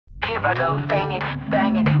Here I go, banging,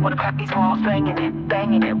 banging it. Wanna crack these walls, banging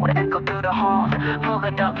it. Wanna echo through the halls.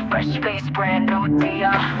 Pulling up, fresh face, brand new Dia.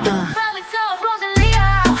 Lalisa,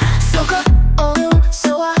 Rosalía. So good, oh you,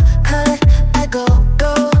 so I go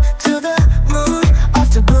to the moon, off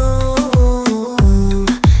the boom,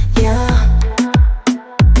 yeah.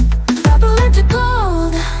 Purple into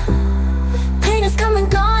gold, pain is come and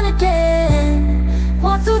gone again.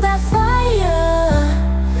 Walk through that fire,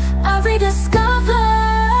 I rediscover.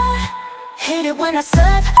 Hate it when I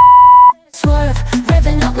swerve,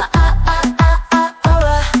 revving up my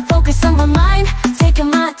aura. Focus on my mind, taking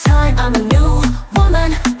my time. I'm a new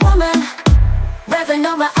woman, revving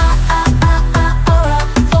on my aura.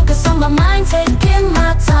 Focus on my mind, taking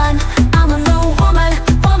my time. I'm a new woman.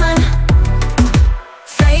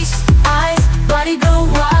 Face, eyes, body go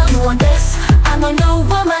wild. You want this? I'm a new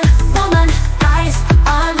woman. Eyes,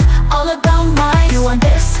 I'm all about mine. You want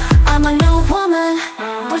this? I'm a new woman.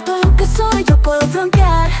 Por todo lo que soy yo puedo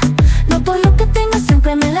frontear. No por lo que tengo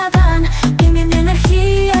siempre me la dan. Y mi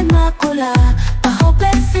energía inmaculada, bajo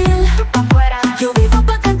perfil. Yo vivo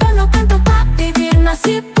pa' cantar, no canto pa' vivir.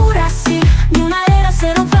 Nací pura así, ni una era,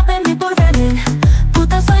 ser un frappe en mi porvenir.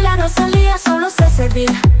 Puta soy la Rosalía, solo sé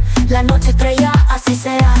servir. La noche estrella, así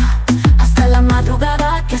sea. Hasta la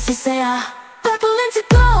madrugada, que así sea. Purple into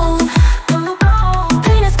gold,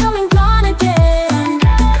 pain is coming gone again.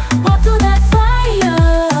 Walk through that fire,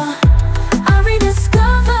 I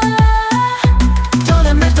rediscover. Yo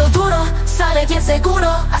le meto duro, sale bien seguro.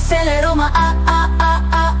 Acelero ma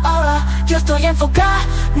aura. Yo estoy enfocada,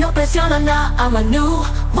 no presiona nada. I'm a new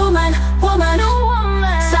woman.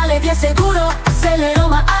 Sale bien seguro, acelero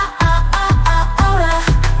ma aura.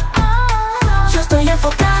 Yo estoy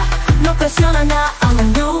enfocada, no presiona nada. I'm a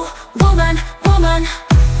new woman.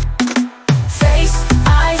 Face,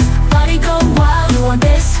 eyes, body go wild. You want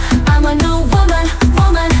this? I'm a new woman.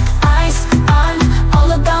 Eyes, I'm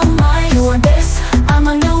all about mine. You want this? I'm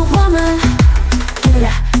a new woman.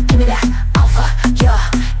 Give me that, alpha, yeah.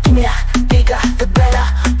 Give me that, bigger, the better.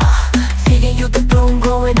 Feeding you the bloom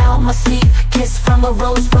growing out my sleeve. Kiss from a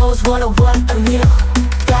rose, what a meal.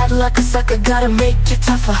 Bad like a sucker, gotta make you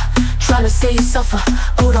tougher. Tryna say you suffer,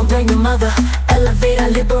 oh don't blame your mother. Elevate, I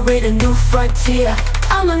liberate a new frontier.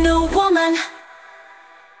 I'm a new woman.